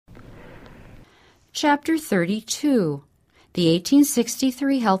Chapter 32, the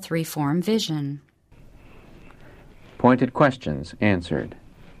 1863 Health Reform Vision. Pointed questions answered.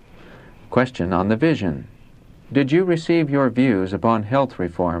 Question on the vision. Did you receive your views upon health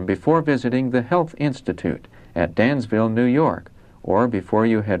reform before visiting the Health Institute at Dansville, New York, or before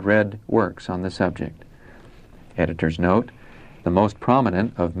you had read works on the subject? Editor's note: the most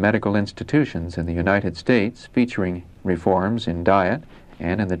prominent of medical institutions in the United States featuring reforms in diet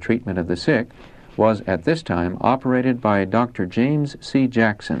and in the treatment of the sick was at this time operated by Dr. James C.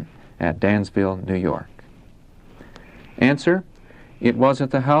 Jackson at Dansville, New York. Answer: it was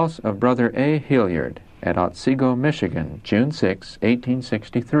at the house of Brother A. Hilliard at Otsego, Michigan, June 6,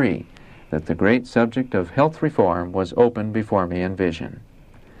 1863, that the great subject of health reform was opened before me in vision.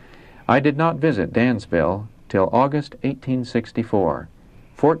 I did not visit Dansville till August 1864,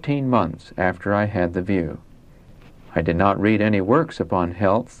 14 months after I had the view. I did not read any works upon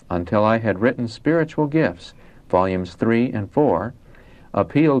health until I had written Spiritual Gifts, volumes 3 and 4,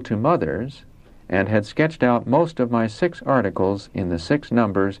 Appeal to Mothers, and had sketched out most of my 6 articles in the 6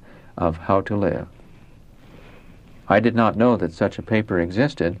 numbers of How to Live. I did not know that such a paper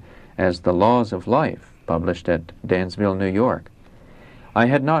existed as The Laws of Life, published at Dansville, New York. I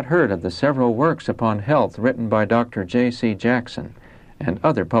had not heard of the several works upon health written by Dr. J. C. Jackson and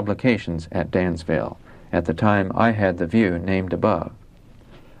other publications at Dansville at the time I had the view named above.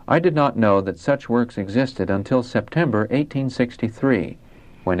 I did not know that such works existed until September 1863,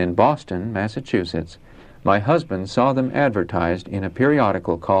 when in Boston, Massachusetts, my husband saw them advertised in a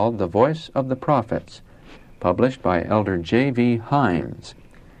periodical called The Voice of the Prophets, published by Elder J. V. Himes.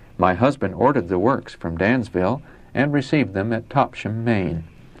 My husband ordered the works from Dansville and received them at Topsham, Maine.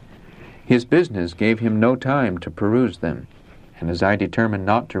 His business gave him no time to peruse them, and as I determined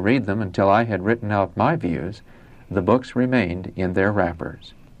not to read them until I had written out my views, the books remained in their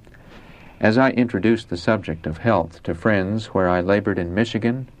wrappers. As I introduced the subject of health to friends where I labored in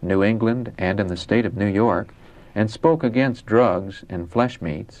Michigan, New England, and in the state of New York, and spoke against drugs and flesh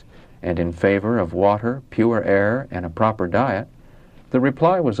meats, and in favor of water, pure air, and a proper diet, the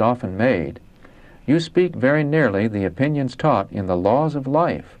reply was often made, "You speak very nearly the opinions taught in the Laws of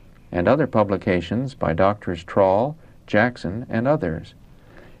Life and other publications by Drs. Trall, Jackson, and others.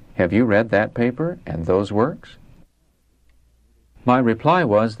 Have you read that paper and those works?" My reply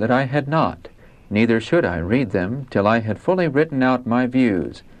was that I had not, neither should I read them till I had fully written out my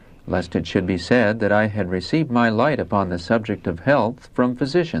views, lest it should be said that I had received my light upon the subject of health from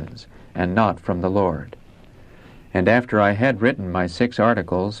physicians, and not from the Lord. And after I had written my 6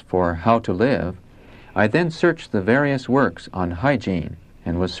 articles for How to Live, I then searched the various works on hygiene,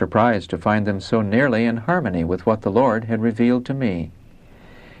 and was surprised to find them so nearly in harmony with what the Lord had revealed to me.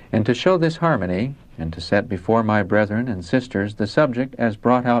 And to show this harmony, and to set before my brethren and sisters the subject as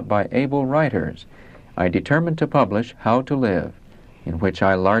brought out by able writers, I determined to publish How to Live, in which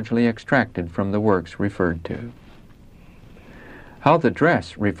I largely extracted from the works referred to. How the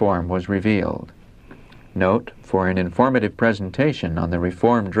dress reform was revealed. Note, for an informative presentation on the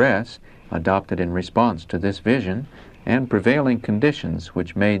reform dress adopted in response to this vision, and prevailing conditions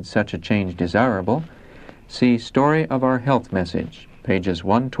which made such a change desirable, see Story of Our Health Message, pages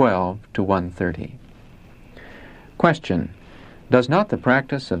 112 to 130. Question: does not the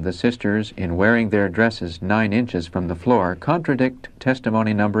practice of the sisters in wearing their dresses 9 inches from the floor contradict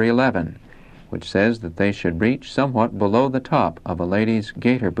testimony number 11, which says that they should reach somewhat below the top of a lady's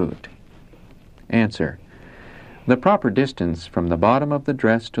gaiter boot? Answer: the proper distance from the bottom of the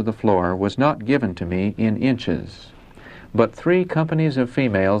dress to the floor was not given to me in inches, but 3 companies of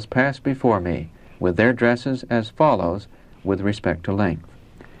females passed before me with their dresses as follows with respect to length.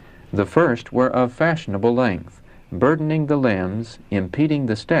 The first were of fashionable length, burdening the limbs, impeding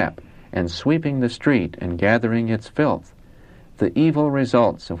the step, and sweeping the street and gathering its filth, the evil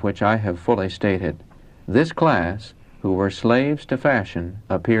results of which I have fully stated. This class, who were slaves to fashion,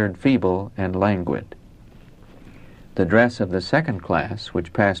 appeared feeble and languid. The dress of the second class,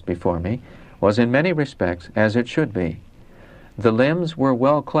 which passed before me, was in many respects as it should be. The limbs were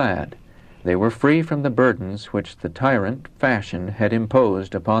well clad. They were free from the burdens which the tyrant fashion had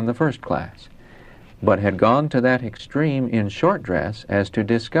imposed upon the first class, but had gone to that extreme in short dress as to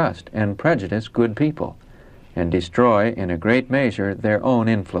disgust and prejudice good people, and destroy in a great measure their own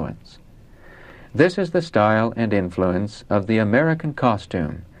influence. This is the style and influence of the American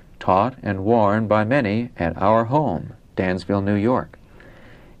costume, taught and worn by many at our home, Dansville, New York.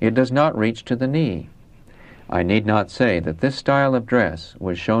 It does not reach to the knee. I need not say that this style of dress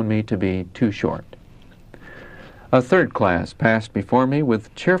was shown me to be too short. A third class passed before me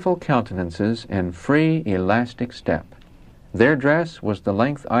with cheerful countenances and free, elastic step. Their dress was the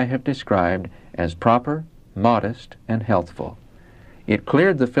length I have described as proper, modest, and healthful. It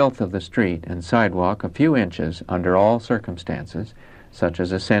cleared the filth of the street and sidewalk a few inches under all circumstances, such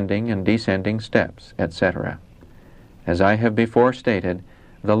as ascending and descending steps, etc. As I have before stated,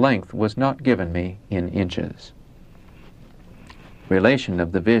 the length was not given me in inches. Relation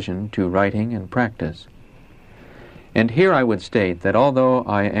of the vision to writing and practice. And here I would state that although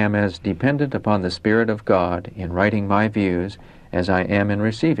I am as dependent upon the Spirit of God in writing my views as I am in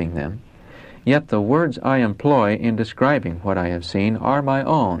receiving them, yet the words I employ in describing what I have seen are my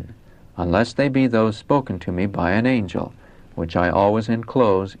own, unless they be those spoken to me by an angel, which I always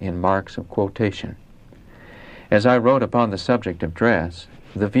enclose in marks of quotation. As I wrote upon the subject of dress,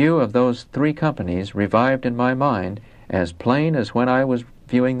 the view of those three companies revived in my mind as plain as when I was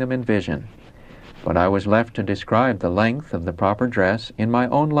viewing them in vision, but I was left to describe the length of the proper dress in my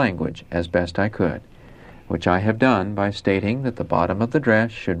own language as best I could, which I have done by stating that the bottom of the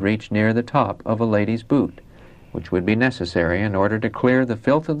dress should reach near the top of a lady's boot, which would be necessary in order to clear the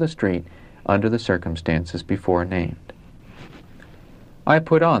filth of the street under the circumstances before named. I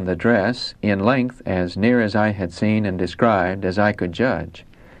put on the dress in length as near as I had seen and described as I could judge.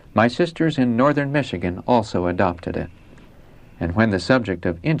 My sisters in northern Michigan also adopted it. And when the subject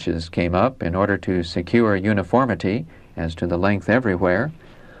of inches came up in order to secure uniformity as to the length everywhere,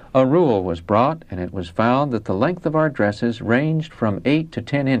 a rule was brought, and it was found that the length of our dresses ranged from 8 to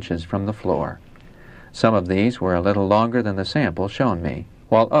 10 inches from the floor. Some of these were a little longer than the sample shown me,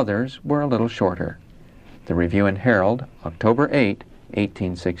 while others were a little shorter. The Review and Herald, October 8,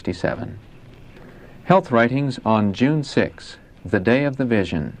 1867. Health Writings on June 6, the day of the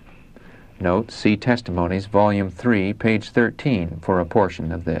vision. Note, see Testimonies, Volume 3, page 13, for a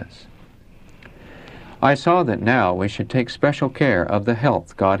portion of this. I saw that now we should take special care of the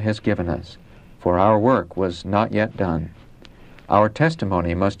health God has given us, for our work was not yet done. Our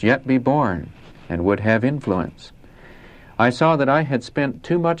testimony must yet be born, and would have influence. I saw that I had spent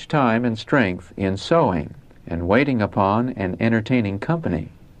too much time and strength in sewing and waiting upon and entertaining company.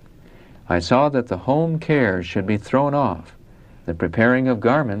 I saw that the home cares should be thrown off. The preparing of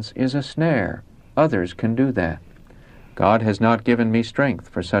garments is a snare. Others can do that. God has not given me strength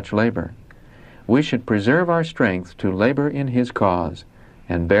for such labor. We should preserve our strength to labor in His cause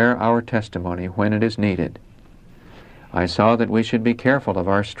and bear our testimony when it is needed. I saw that we should be careful of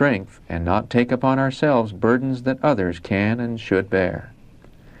our strength and not take upon ourselves burdens that others can and should bear.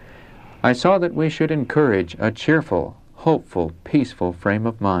 I saw that we should encourage a cheerful, hopeful, peaceful frame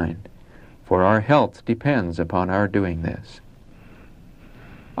of mind, for our health depends upon our doing this.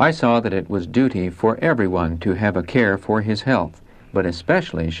 I saw that it was duty for everyone to have a care for his health, but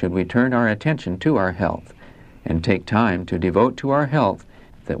especially should we turn our attention to our health and take time to devote to our health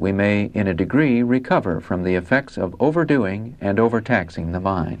that we may in a degree recover from the effects of overdoing and overtaxing the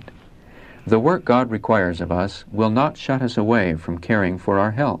mind. The work God requires of us will not shut us away from caring for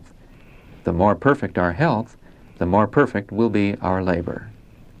our health. The more perfect our health, the more perfect will be our labor.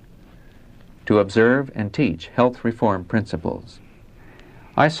 To observe and teach health reform principles.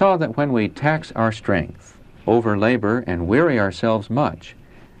 I saw that when we tax our strength, overlabor, and weary ourselves much,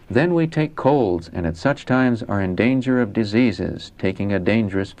 then we take colds and at such times are in danger of diseases taking a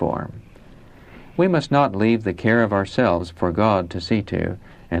dangerous form. We must not leave the care of ourselves for God to see to,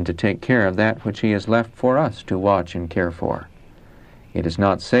 and to take care of that which He has left for us to watch and care for. It is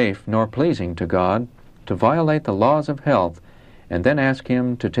not safe nor pleasing to God to violate the laws of health and then ask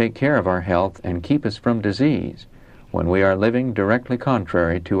Him to take care of our health and keep us from disease when we are living directly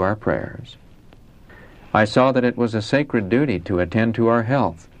contrary to our prayers. I saw that it was a sacred duty to attend to our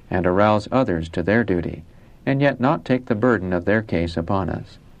health and arouse others to their duty, and yet not take the burden of their case upon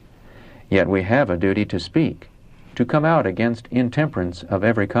us. Yet we have a duty to speak, to come out against intemperance of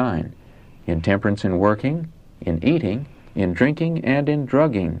every kind, intemperance in working, in eating, in drinking, and in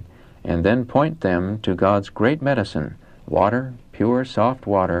drugging, and then point them to God's great medicine, water, pure, soft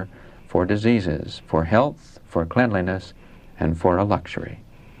water, for diseases, for health, for cleanliness, and for a luxury.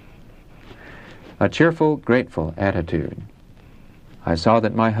 A cheerful, grateful attitude. I saw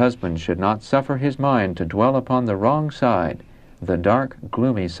that my husband should not suffer his mind to dwell upon the wrong side, the dark,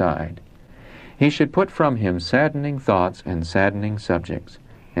 gloomy side. He should put from him saddening thoughts and saddening subjects,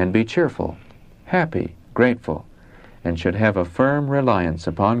 and be cheerful, happy, grateful, and should have a firm reliance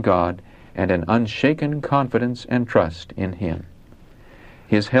upon God and an unshaken confidence and trust in Him.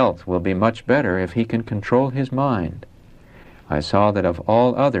 His health will be much better if he can control his mind. I saw that of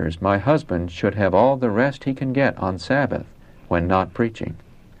all others my husband should have all the rest he can get on Sabbath when not preaching.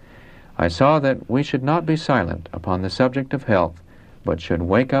 I saw that we should not be silent upon the subject of health, but should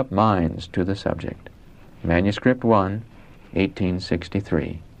wake up minds to the subject. Manuscript 1,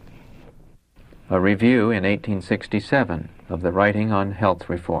 1863. A review in 1867 of the writing on health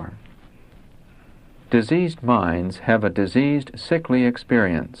reform. Diseased minds have a diseased, sickly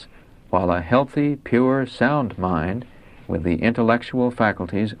experience, while a healthy, pure, sound mind, with the intellectual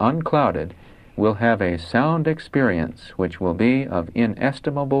faculties unclouded, will have a sound experience which will be of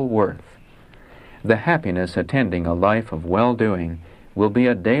inestimable worth. The happiness attending a life of well-doing will be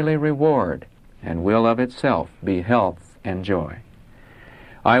a daily reward, and will of itself be health and joy.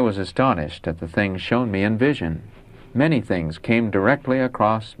 I was astonished at the things shown me in vision. Many things came directly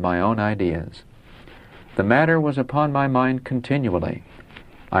across my own ideas. The matter was upon my mind continually.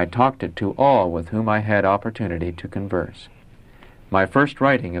 I talked it to all with whom I had opportunity to converse. My first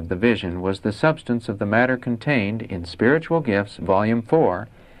writing of the vision was the substance of the matter contained in Spiritual Gifts, Volume 4,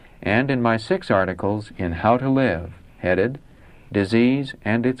 and in my 6 articles in How to Live, headed Disease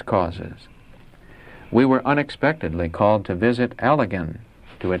and Its Causes. We were unexpectedly called to visit Allegan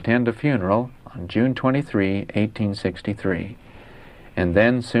to attend a funeral on June 23, 1863, and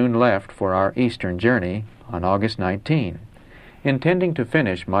then soon left for our eastern journey on August 19, intending to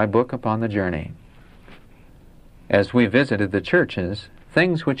finish my book upon the journey. As we visited the churches,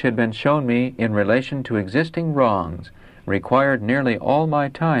 things which had been shown me in relation to existing wrongs required nearly all my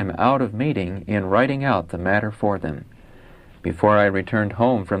time out of meeting in writing out the matter for them. Before I returned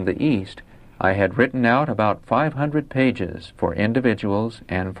home from the East, I had written out about 500 pages for individuals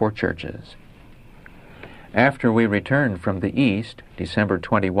and for churches. After we returned from the East, December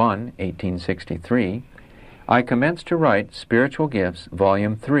 21, 1863, I commenced to write Spiritual Gifts,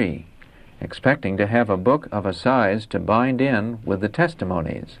 Volume 3, expecting to have a book of a size to bind in with the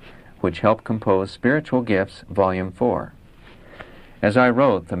testimonies, which help compose Spiritual Gifts, Volume 4. As I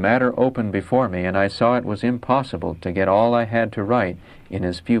wrote, the matter opened before me, and I saw it was impossible to get all I had to write in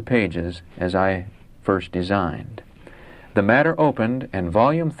as few pages as I first designed. The matter opened, and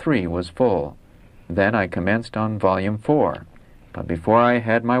Volume 3 was full. Then I commenced on Volume 4, but before I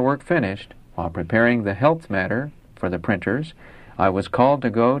had my work finished, while preparing the health matter for the printers, I was called to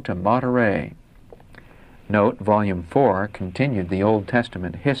go to Monterey. Note, Volume 4 continued the Old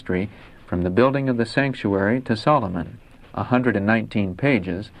Testament history from the building of the sanctuary to Solomon, 119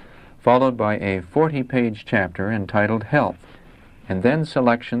 pages, followed by a 40-page chapter entitled Health, and then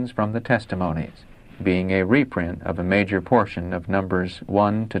selections from the testimonies, being a reprint of a major portion of Numbers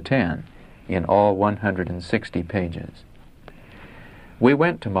 1 to 10, in all 160 pages. We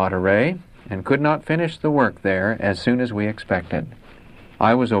went to Monterey and could not finish the work there as soon as we expected.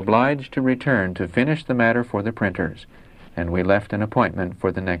 I was obliged to return to finish the matter for the printers, and we left an appointment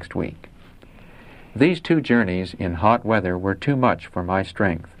for the next week. These 2 journeys in hot weather were too much for my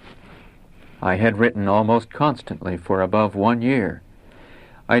strength. I had written almost constantly for above 1 year.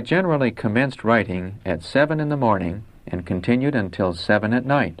 I generally commenced writing at 7 in the morning and continued until 7 at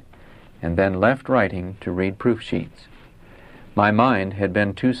night, and then left writing to read proof sheets. My mind had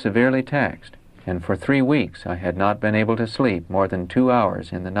been too severely taxed, and for 3 weeks I had not been able to sleep more than 2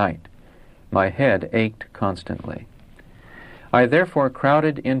 hours in the night. My head ached constantly. I therefore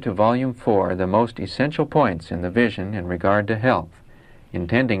crowded into Volume 4 the most essential points in the vision in regard to health,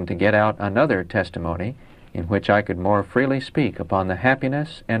 intending to get out another testimony in which I could more freely speak upon the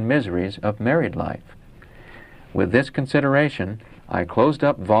happiness and miseries of married life. With this consideration, I closed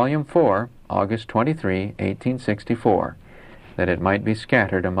up Volume 4, August 23, 1864, that it might be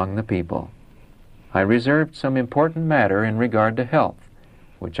scattered among the people. I reserved some important matter in regard to health,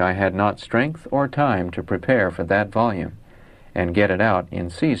 which I had not strength or time to prepare for that volume, and get it out in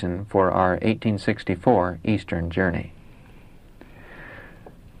season for our 1864 Eastern journey.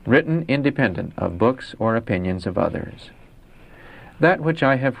 Written independent of books or opinions of others. That which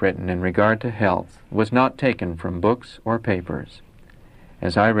I have written in regard to health was not taken from books or papers.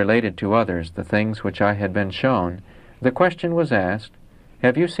 As I related to others the things which I had been shown, the question was asked,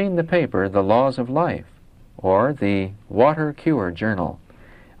 "Have you seen the paper, The Laws of Life, or the Water Cure Journal?"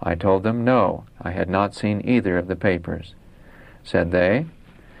 I told them no, I had not seen either of the papers. Said they,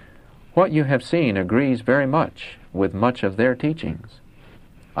 "What you have seen agrees very much with much of their teachings."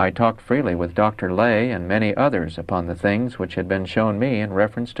 I talked freely with Dr. Lay and many others upon the things which had been shown me in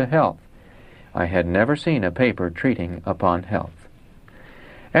reference to health. I had never seen a paper treating upon health.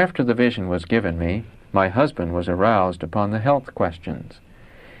 After the vision was given me, my husband was aroused upon the health questions.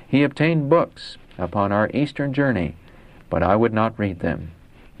 He obtained books upon our Eastern journey, but I would not read them.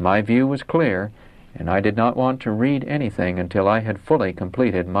 My view was clear, and I did not want to read anything until I had fully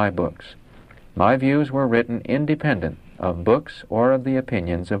completed my books. My views were written independent of books or of the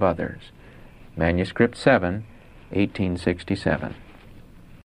opinions of others. Manuscript 7, 1867.